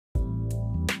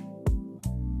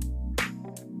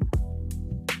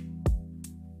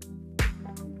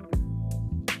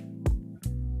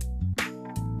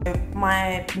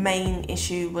My main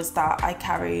issue was that I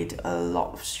carried a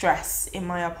lot of stress in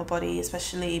my upper body,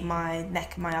 especially my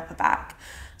neck and my upper back.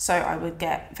 So I would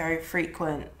get very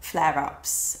frequent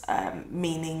flare-ups,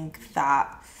 meaning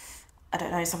that, I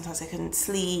don't know, sometimes I couldn't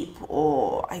sleep,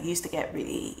 or I used to get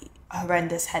really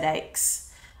horrendous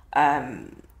headaches.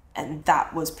 And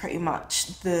that was pretty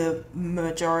much the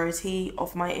majority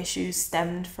of my issues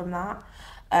stemmed from that.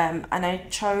 And I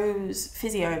chose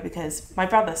physio because my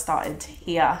brother started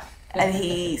here and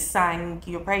he sang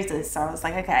your praises. So I was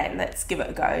like, okay, let's give it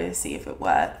a go, see if it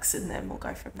works, and then we'll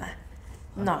go from there.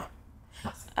 No.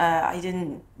 I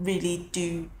didn't really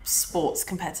do sports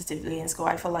competitively in school.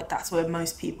 I feel like that's where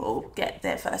most people get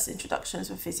their first introductions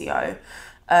with physio.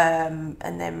 And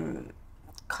then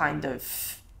kind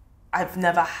of, I've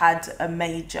never had a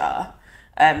major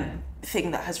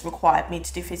thing that has required me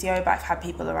to do physio, but I've had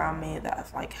people around me that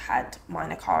have like had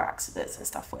minor car accidents and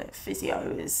stuff where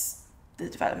physio is the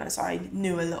development, so I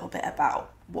knew a little bit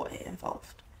about what it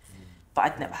involved, but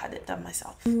I'd never had it done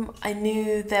myself. I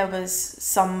knew there was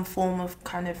some form of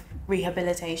kind of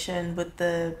rehabilitation with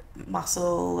the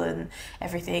muscle and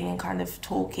everything, and kind of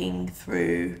talking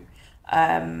through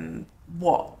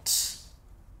what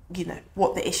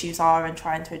the issues are and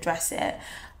trying to address it.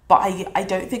 But I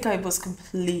don't think I was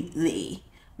completely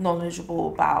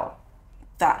knowledgeable about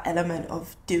that element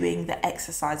of doing the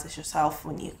exercises yourself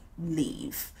when you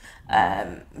leave.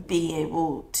 Being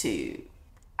able to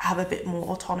have a bit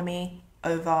more autonomy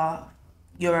over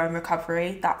your own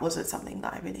recovery, that wasn't something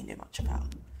that I really knew much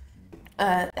about.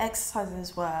 The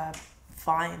exercises were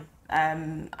fine.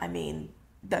 I mean,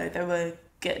 no, they were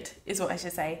good, is what I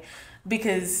should say,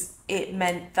 because it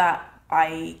meant that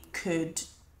I could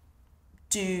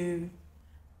do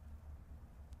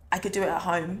it at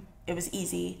home. It was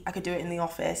easy. I could do it in the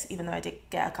office, even though I did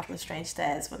get a couple of strange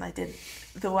stares when I did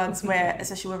the ones where,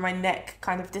 especially when my neck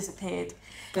kind of disappeared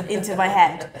into my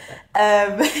head.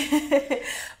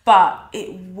 But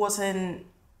it wasn't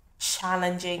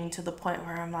challenging to the point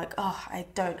where I'm like, oh, I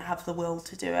don't have the will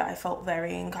to do it. I felt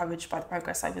very encouraged by the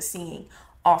progress I was seeing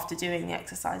after doing the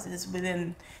exercises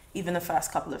within even the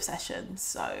first couple of sessions.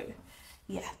 So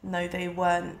yeah, no, they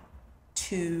weren't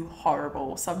too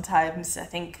horrible. Sometimes I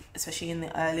think, especially in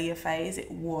the earlier phase, it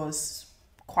was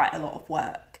quite a lot of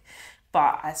work,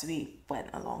 but as we went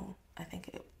along, I think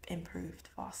it improved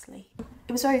vastly.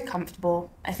 It was very comfortable,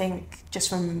 I think, just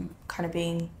from kind of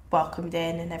being welcomed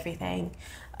in and everything,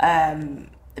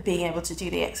 being able to do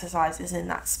the exercises in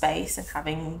that space and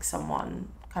having someone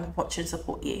kind of watch and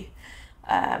support you.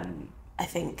 I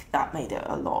think that made it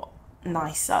a lot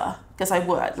nicer, because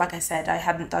like I said, I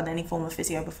hadn't done any form of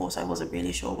physio before, so I wasn't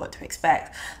really sure what to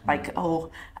expect. Like,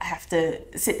 oh, I have to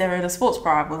sit there in a sports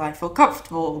bra, will I feel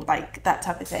comfortable, like that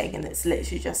type of thing. And it's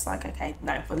literally just like, okay,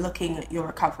 no, we're looking at your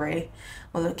recovery,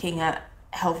 we're looking at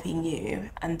helping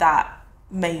you, and that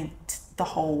made the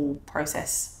whole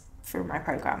process through my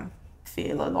program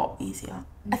feel a lot easier.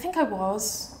 I think I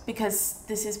was, because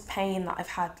this is pain that I've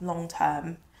had long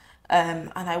term.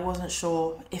 And I wasn't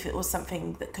sure if it was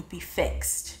something that could be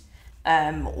fixed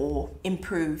or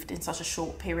improved in such a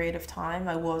short period of time.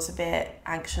 I was a bit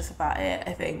anxious about it.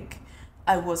 I think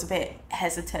I was a bit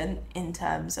hesitant in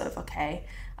terms of, okay,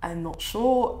 I'm not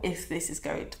sure if this is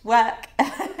going to work.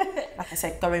 Like I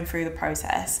said, going through the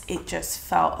process, it just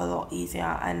felt a lot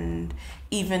easier. And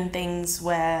even things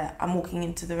where I'm walking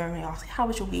into the room and asking, how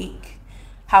was your week?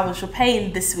 How was your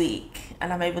pain this week?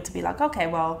 And I'm able to be like, okay,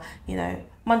 well,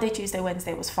 Monday, Tuesday,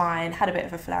 Wednesday was fine, had a bit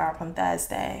of a flare-up on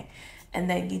Thursday, and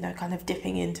then, kind of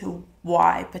dipping into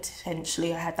why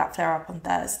potentially I had that flare-up on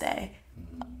Thursday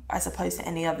as opposed to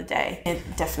any other day.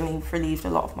 It definitely relieved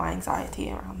a lot of my anxiety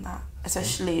around that,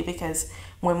 especially because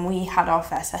when we had our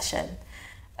first session,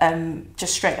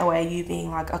 just straight away you being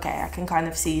like, okay, I can kind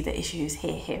of see the issues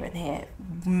here, here, and here,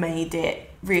 made it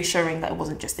reassuring that it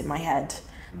wasn't just in my head,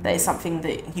 that it's something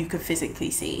that you could physically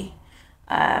see,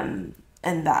 and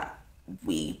that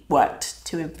we worked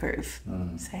to improve.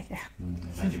 So yeah,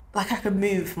 like I could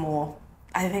move more.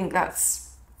 I think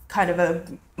that's kind of a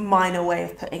minor way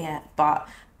of putting it, but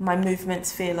my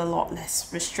movements feel a lot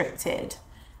less restricted.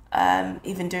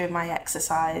 Even doing my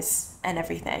exercise and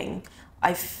everything,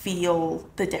 I feel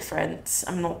the difference.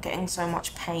 I'm not getting so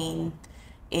much pain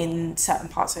in certain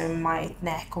parts of my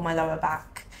neck or my lower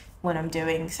back when I'm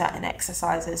doing certain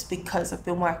exercises, because I've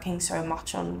been working so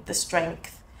much on the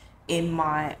strength in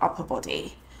my upper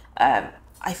body.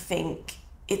 I think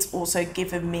it's also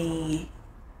given me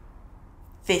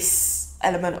this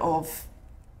element of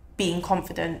being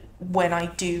confident when I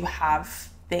do have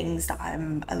things that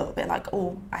I'm a little bit like,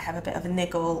 oh, I have a bit of a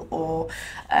niggle, or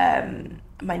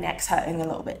my neck's hurting a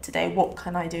little bit today. What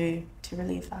can I do to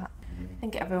relieve that? I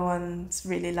think everyone's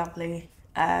really lovely.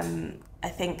 I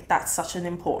think that's such an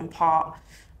important part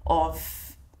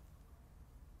of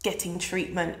getting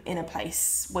treatment in a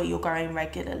place where you're going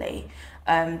regularly.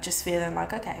 Just feeling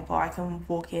like, okay, well, I can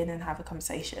walk in and have a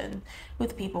conversation with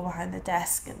the people behind the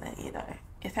desk, and then, you know,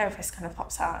 your therapist kind of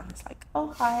pops out and it's like,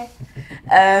 oh, hi,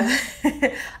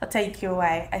 I'll take you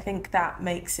away. I think that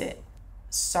makes it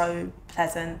so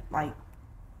pleasant.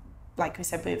 Like we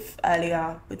said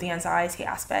earlier with the anxiety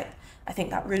aspect, I think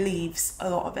that relieves a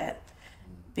lot of it.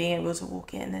 Being able to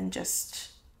walk in and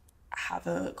just have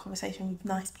a conversation with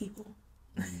nice people.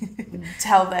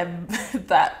 Tell them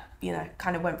that, you know,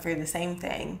 kind of went through the same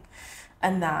thing,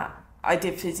 and that I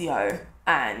did physio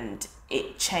and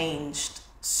it changed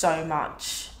so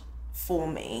much for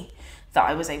me that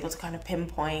I was able to kind of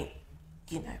pinpoint,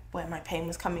 you know, where my pain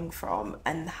was coming from,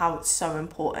 and how it's so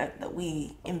important that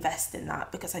we invest in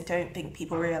that, because I don't think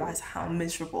people realise how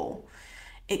miserable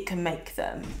it can make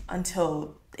them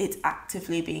until it's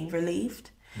actively being relieved.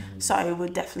 So I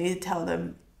would definitely tell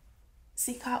them,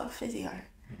 seek out a physio.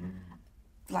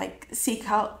 Like, seek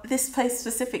out this place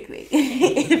specifically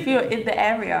if you're in the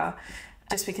area,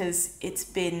 just because it's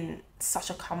been such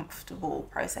a comfortable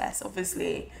process.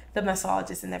 Obviously, the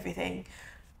massages and everything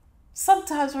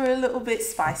sometimes were a little bit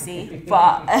spicy,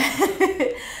 but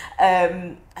I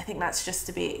think that's just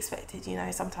to be expected. You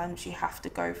know, sometimes you have to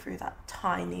go through that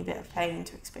tiny bit of pain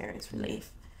to experience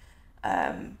relief.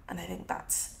 And I think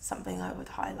that's something I would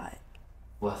highlight.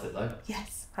 Worth it though?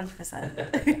 Yes,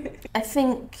 100%. I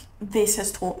think this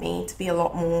has taught me to be a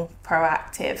lot more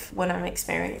proactive when I'm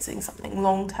experiencing something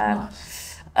long term.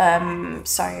 Nice.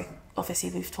 So obviously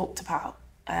we've talked about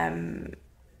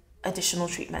additional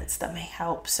treatments that may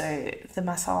help, so the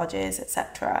massages,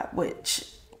 etc., which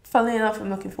funnily enough I'm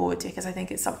looking forward to, because I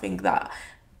think it's something that,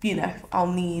 you know,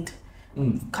 I'll need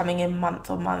coming in month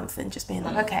on month, and just being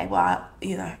like, okay, well,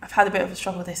 you know, I've had a bit of a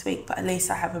struggle this week, but at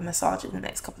least I have a massage in the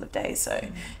next couple of days, so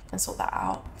I can sort that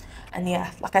out. And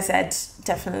yeah, like I said,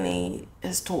 definitely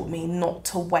has taught me not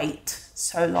to wait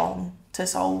so long to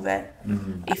solve it.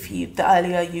 The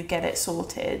earlier you get it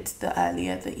sorted, the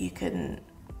earlier that you can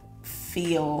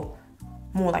feel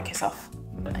more like yourself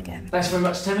again. Thanks very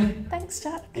much, Temi. Thanks,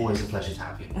 Jack. Always a pleasure to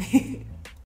have you.